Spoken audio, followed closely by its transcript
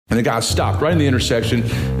And the guy stopped right in the intersection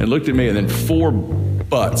and looked at me, and then 4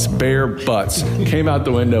 butts, bare butts, came out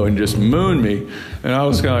the window and just mooned me. And I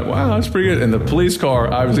was kind of like, wow, that's pretty good. And the police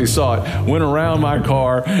car obviously saw it, went around my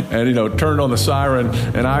car and, turned on the siren,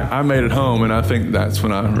 and I made it home. And I think that's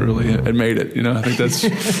when I really had made it. I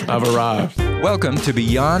think I've arrived. Welcome to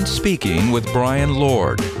Beyond Speaking with Brian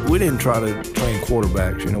Lord. We didn't try to train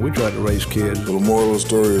quarterbacks. We tried to raise kids. The moral of the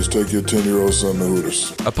story is take your 10-year-old son to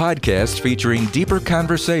Hooters. A podcast featuring deeper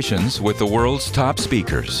conversations with the world's top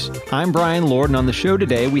speakers. I'm Brian Lord, and on the show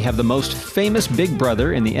today, we have the most famous big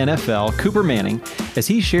brother in the NFL, Cooper Manning, as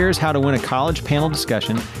he shares how to win a college panel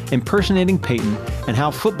discussion, impersonating Peyton, and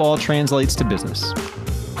how football translates to business.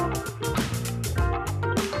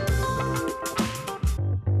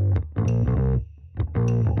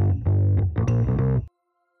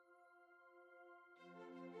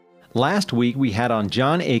 Last week, we had on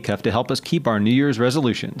John Acuff to help us keep our New Year's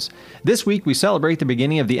resolutions. This week, we celebrate the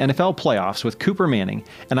beginning of the NFL playoffs with Cooper Manning,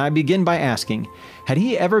 and I begin by asking, had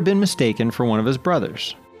he ever been mistaken for one of his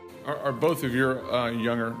brothers? Are both of your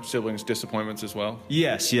younger siblings disappointments as well?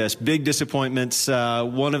 Yes, big disappointments.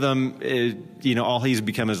 One of them, all he's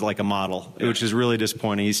become is like a model, which is really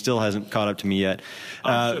disappointing. He still hasn't caught up to me yet.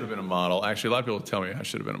 I should have been a model. Actually, a lot of people tell me I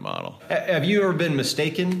should have been a model. Have you ever been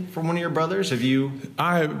mistaken for one of your brothers? Have you?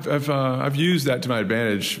 I've used that to my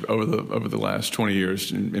advantage over the last 20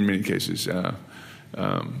 years in many cases.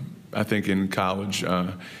 I think in college,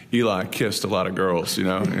 Eli kissed a lot of girls.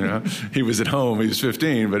 He was at home. He was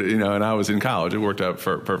 15, but and I was in college. It worked out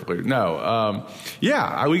perfectly. No,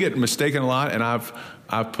 we get mistaken a lot, and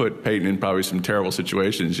I've put Peyton in probably some terrible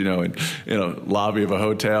situations. In lobby of a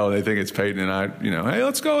hotel, they think it's Peyton, and I, hey,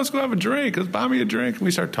 let's go have a drink. Let's buy me a drink. And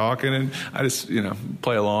we start talking, and I just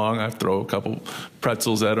play along. I throw a couple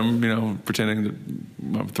pretzels at him, pretending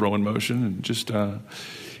that I'm throwing motion, and just.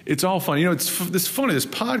 It's all fun. It's funny. This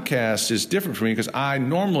podcast is different for me because I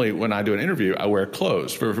normally, when I do an interview, I wear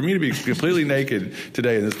clothes. For me to be completely naked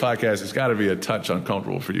today in this podcast, it's got to be a touch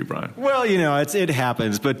uncomfortable for you, Brian. Well, it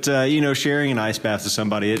happens. But, sharing an ice bath with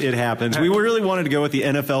somebody, it happens. We really wanted to go with the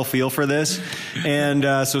NFL feel for this. And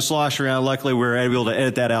so slosh around. Luckily, we were able to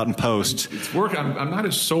edit that out in post. It's working. I'm not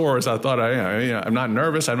as sore as I thought I am. I'm not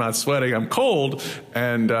nervous. I'm not sweating. I'm cold.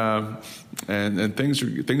 And things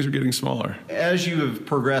are getting smaller. As you have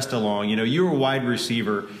progressed along, you're a wide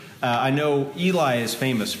receiver. I know Eli is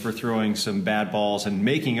famous for throwing some bad balls and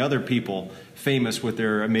making other people famous with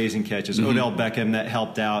their amazing catches. Mm-hmm. Odell Beckham, that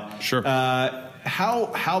helped out. Sure.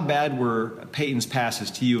 How bad were Peyton's passes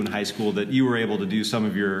to you in high school that you were able to do some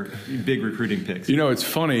of your big recruiting picks? It's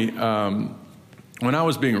funny. When I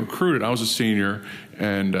was being recruited, I was a senior,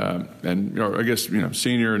 and I guess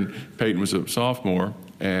senior, and Peyton was a sophomore.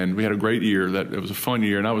 And we had a great year. It was a fun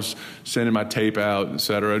year, and I was sending my tape out, et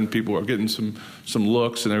cetera, and people were getting some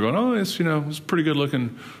looks, and they're going, "Oh, it's it's a pretty good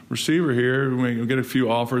looking receiver here." We get a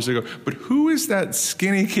few offers. They go, "But who is that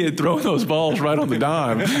skinny kid throwing those balls right on the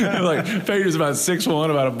dime?" Like Peyton's about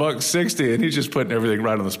 6'1", about $160, and he's just putting everything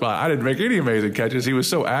right on the spot. I didn't make any amazing catches. He was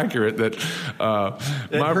so accurate that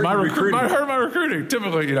my recruiting.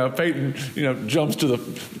 Typically, Peyton,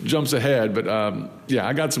 jumps ahead, but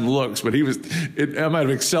I got some looks, but I might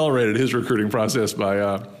have accelerated his recruiting process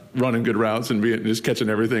by running good routes and just catching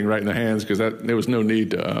everything right in the hands, because there was no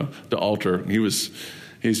need to alter.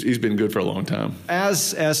 He's been good for a long time.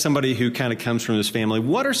 As somebody who kind of comes from this family,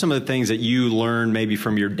 what are some of the things that you learned maybe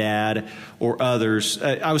from your dad or others?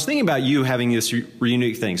 I was thinking about you having this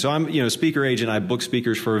unique thing. So I'm a speaker agent. I book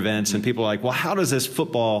speakers for events, and people are like, well, how does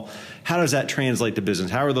that translate to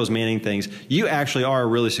business? How are those Manning things? You actually are a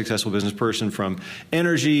really successful business person, from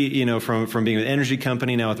energy, from being with an energy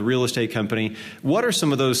company, now with a real estate company. What are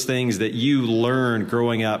some of those things that you learned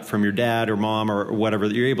growing up from your dad or mom or whatever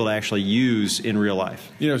that you're able to actually use in real life?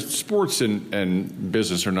 Sports and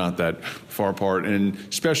business are not that far apart, and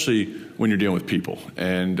especially when you're dealing with people.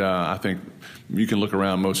 And I think you can look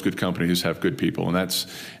around. Most good companies have good people,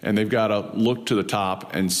 and they've got to look to the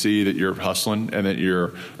top and see that you're hustling and that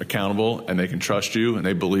you're accountable, and they can trust you and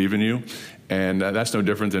they believe in you. And that's no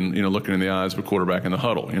different than looking in the eyes of a quarterback in the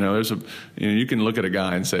huddle. You can look at a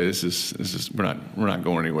guy and say, "This is we're not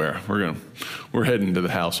going anywhere. We're heading to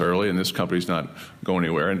the house early, and this company's not going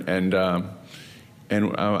anywhere."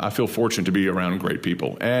 And I feel fortunate to be around great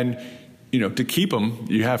people. And to keep them,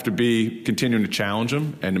 you have to be continuing to challenge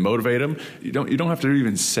them and to motivate them. You don't have to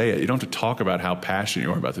even say it. You don't have to talk about how passionate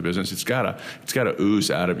you are about the business. It's gotta ooze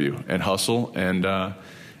out of you and hustle, and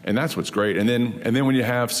that's what's great. And then when you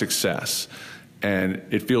have success, and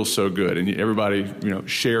it feels so good, and everybody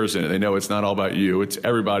shares in it. They know it's not all about you; it's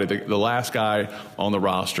everybody. The last guy on the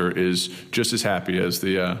roster is just as happy as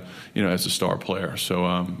the as the star player. So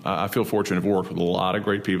I feel fortunate to have worked with a lot of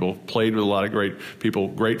great people, played with a lot of great people,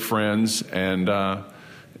 great friends, and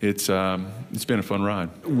it's been a fun ride.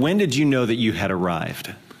 When did you know that you had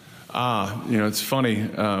arrived? It's funny.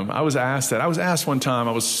 I was asked one time.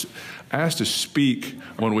 I was asked to speak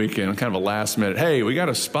one weekend, kind of a last minute. Hey, we got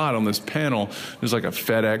a spot on this panel. There's like a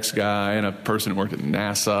FedEx guy and a person who worked at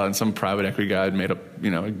NASA and some private equity guy had made up,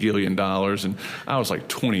 $1 gillion. And I was like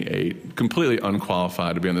 28, completely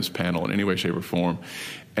unqualified to be on this panel in any way, shape, or form.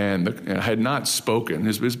 And I had not spoken.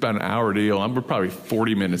 It was about an hour deal. I'm probably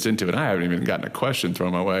 40 minutes into it. I haven't even gotten a question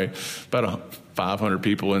thrown my way. About 500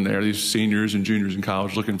 people in there, these seniors and juniors in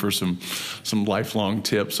college looking for some lifelong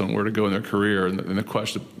tips on where to go in their career. And the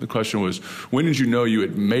question was, when did you know you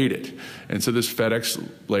had made it? And so this FedEx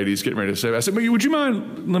lady's getting ready to say, I said, would you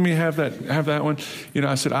mind, let me have that one?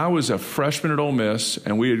 I said, I was a freshman at Ole Miss,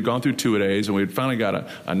 and we had gone through two-a-days, and we had finally got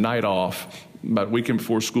a night off about a weekend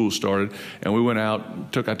before school started, and we went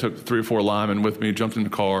out, I took 3 or 4 linemen with me, jumped in the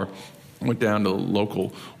car, went down to the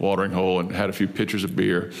local watering hole and had a few pitchers of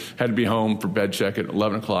beer. Had to be home for bed check at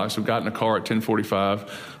 11 o'clock, so got in the car at 10:45.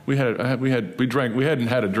 We hadn't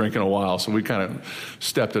had a drink in a while, so we kind of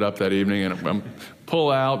stepped it up that evening, and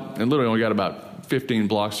pull out, and literally only got about 15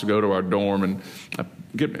 blocks to go to our dorm, and I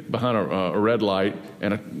get behind a red light,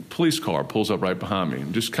 and a police car pulls up right behind me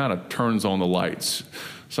and just kind of turns on the lights.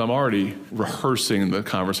 So I'm already rehearsing the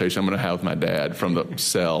conversation I'm going to have with my dad from the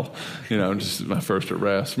cell, just my first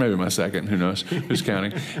arrest, maybe my second, who knows, who's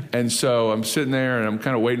counting. And so I'm sitting there, and I'm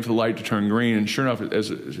kind of waiting for the light to turn green, and sure enough,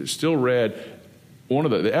 as it's still red, one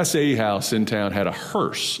of the SAE house in town had a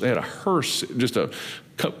hearse. They had a hearse, just a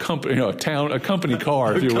company, a company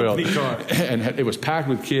car, if you will. And it was packed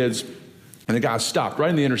with kids, and the guy stopped right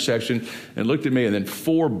in the intersection and looked at me, and then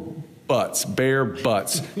 4 bare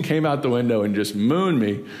butts, came out the window and just mooned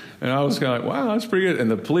me. And I was kind of like, wow, that's pretty good.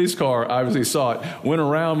 And the police car obviously saw it, went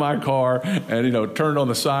around my car and, turned on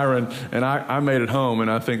the siren, and I made it home.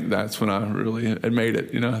 And I think that's when I really had made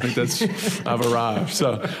it. I think I've arrived.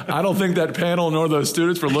 So I don't think that panel nor those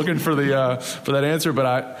students were looking for that answer. But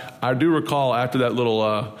I do recall after that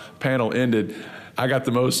little panel ended, I got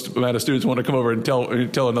the most amount of students want to come over and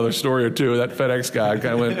tell another story or two. That FedEx guy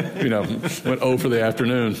kind of went 0 for the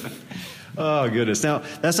afternoon. Oh, goodness. Now,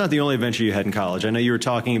 that's not the only adventure you had in college. I know you were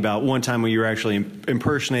talking about one time when you were actually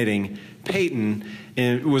impersonating Peyton.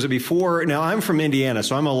 And was it before? Now, I'm from Indiana,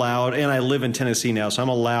 so I'm allowed, and I live in Tennessee now, so I'm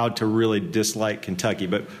allowed to really dislike Kentucky.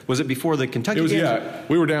 But was it before the Kentucky games? Yeah.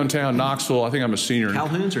 We were downtown Knoxville. I think I'm a senior.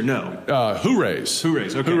 Calhoun's or no? Hoorays.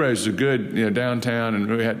 Hoorays, okay. Hoorays is a good, downtown, and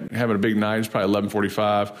we had having a big night. It was probably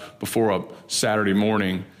 11:45 before a Saturday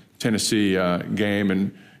morning Tennessee game,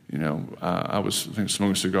 and I was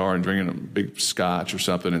smoking a cigar and drinking a big scotch or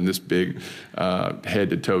something, and this big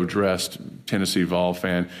head-to-toe dressed Tennessee Vol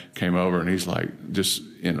fan came over, and he's like, just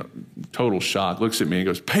in total shock, looks at me and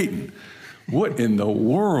goes, Peyton, what in the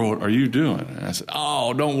world are you doing? And I said,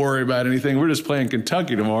 oh, don't worry about anything. We're just playing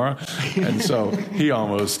Kentucky tomorrow. And so he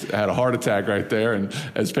almost had a heart attack right there. And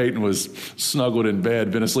as Peyton was snuggled in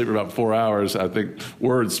bed, been asleep for about 4 hours, I think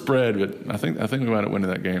word spread. But I think we wound up winning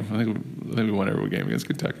that game. I think we won every game against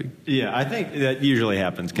Kentucky. Yeah, I think that usually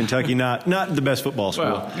happens. Kentucky not the best football school.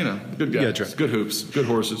 Well, good guys, yeah, good hoops, good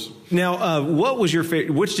horses. Now, what was your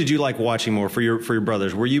favorite? Which did you like watching more for your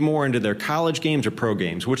brothers? Were you more into their college games or pro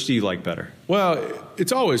games? Which do you like better? Well,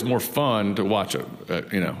 it's always more fun to watch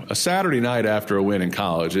a Saturday night after a win in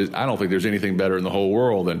college. I don't think there's anything better in the whole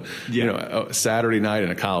world than a Saturday night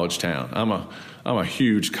in a college town. I'm a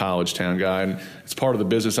huge college town guy, and it's part of the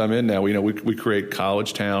business I'm in now. We create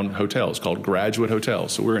college town hotels called graduate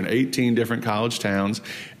hotels. So we're in 18 different college towns,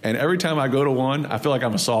 and every time I go to one, I feel like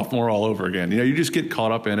I'm a sophomore all over again. You just get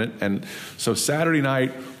caught up in it. And so Saturday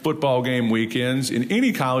night football game weekends in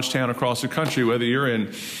any college town across the country, whether you're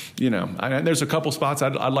in, there's a couple spots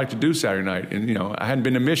I'd like to do Saturday night. And, I hadn't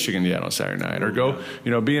been to Michigan yet on Saturday night, or go,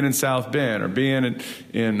 being in South Bend, or being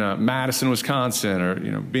in Madison, Wisconsin,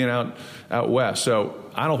 or, being out west. So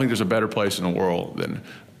I don't think there's a better place in the world than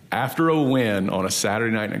after a win on a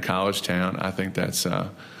Saturday night in a college town. I think that's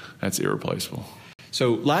irreplaceable.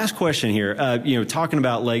 So last question here, talking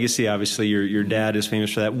about legacy, obviously your dad is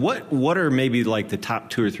famous for that. What are maybe like the top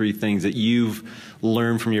 2 or 3 things that you've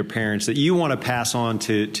learned from your parents that you want to pass on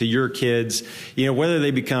to your kids, whether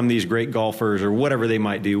they become these great golfers or whatever they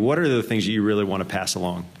might do? What are the things that you really want to pass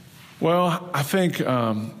along? Well, I think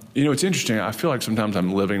It's interesting. I feel like sometimes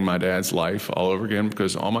I'm living my dad's life all over again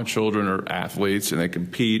because all my children are athletes and they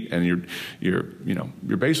compete, and you're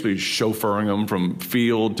basically chauffeuring them from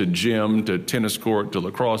field to gym to tennis court to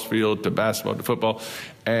lacrosse field to basketball to football,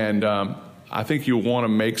 and I think you want to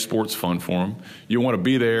make sports fun for them. You want to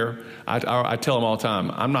be there. I tell them all the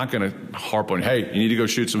time, I'm not going to harp on, hey, you need to go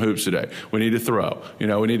shoot some hoops today. We need to throw. We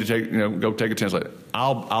need to go take a tennis lesson.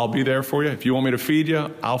 I'll be there for you. If you want me to feed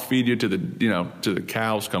you, I'll feed you to the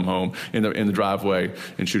cows come home in the driveway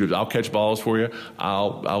and shoot hoops. I'll catch balls for you.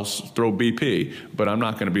 I'll throw BP, but I'm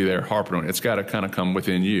not going to be there harping on it. It's got to kind of come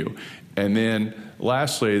within you. And then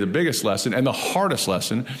lastly, the biggest lesson and the hardest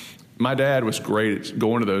lesson, my dad was great at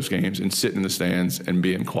going to those games and sitting in the stands and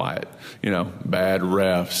being quiet. Bad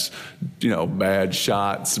refs, bad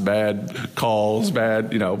shots, bad calls,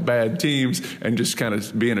 bad teams, and just kind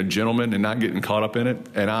of being a gentleman and not getting caught up in it.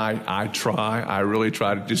 And I really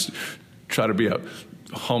try to just try to be a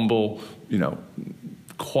humble,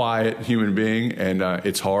 quiet human being, and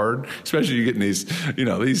it's hard, especially you get in these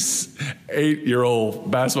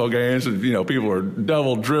 8-year-old basketball games, and people are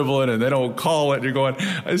double dribbling and they don't call it, and you're going,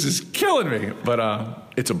 this is killing me. But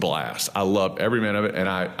it's a blast. I love every minute of it, and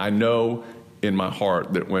I know in my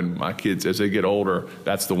heart that when my kids, as they get older,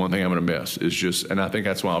 that's the one thing I'm going to miss. Is just, and I think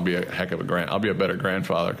that's why I'll be a heck of I'll be a better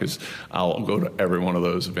grandfather, because I'll go to every one of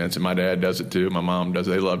those events, and my dad does it too. My mom does.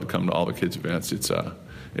 They love to come to all the kids' events. It's a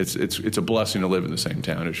blessing to live in the same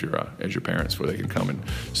town as your parents, where they can come and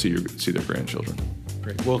see their grandchildren.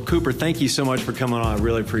 Great. Well, Cooper, thank you so much for coming on. I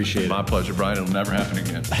really appreciate it. My pleasure, Brian. It'll never happen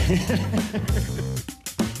again.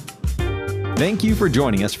 Thank you for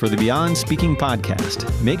joining us for the Beyond Speaking podcast.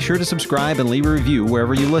 Make sure to subscribe and leave a review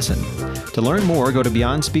wherever you listen. To learn more, go to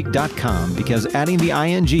BeyondSpeak.com, because adding the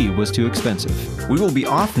ing was too expensive. We will be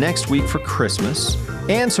off next week for Christmas,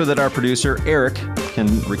 and so that our producer, Eric,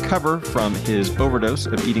 can recover from his overdose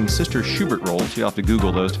of eating Sister Schubert rolls. You'll have to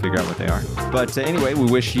Google those to figure out what they are. But anyway, we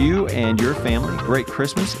wish you and your family a great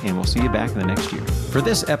Christmas, and we'll see you back in the next year. For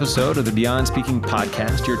this episode of the Beyond Speaking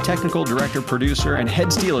podcast, your technical director, producer, and head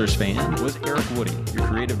Steelers fan was Eric Woody. Your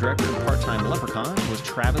creative director and part-time leprechaun was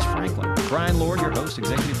Travis Franklin. Brian Lord, your host,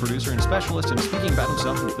 executive producer, and specialist in speaking about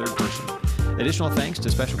himself in the third person. Additional thanks to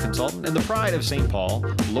special consultant and the pride of St. Paul,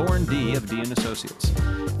 Lauren D. of D & Associates.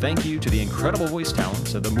 Thank you to the incredible voice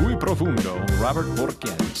talents of the muy profundo Robert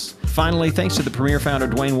Borges. Finally, thanks to the Premier founder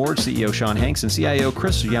Dwayne Ward, CEO Sean Hanks, and CIO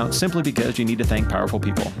Chris Yount, simply because you need to thank powerful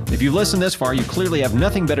people. If you've listened this far, you clearly have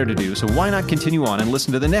nothing better to do, so why not continue on and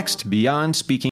listen to the next Beyond Speaking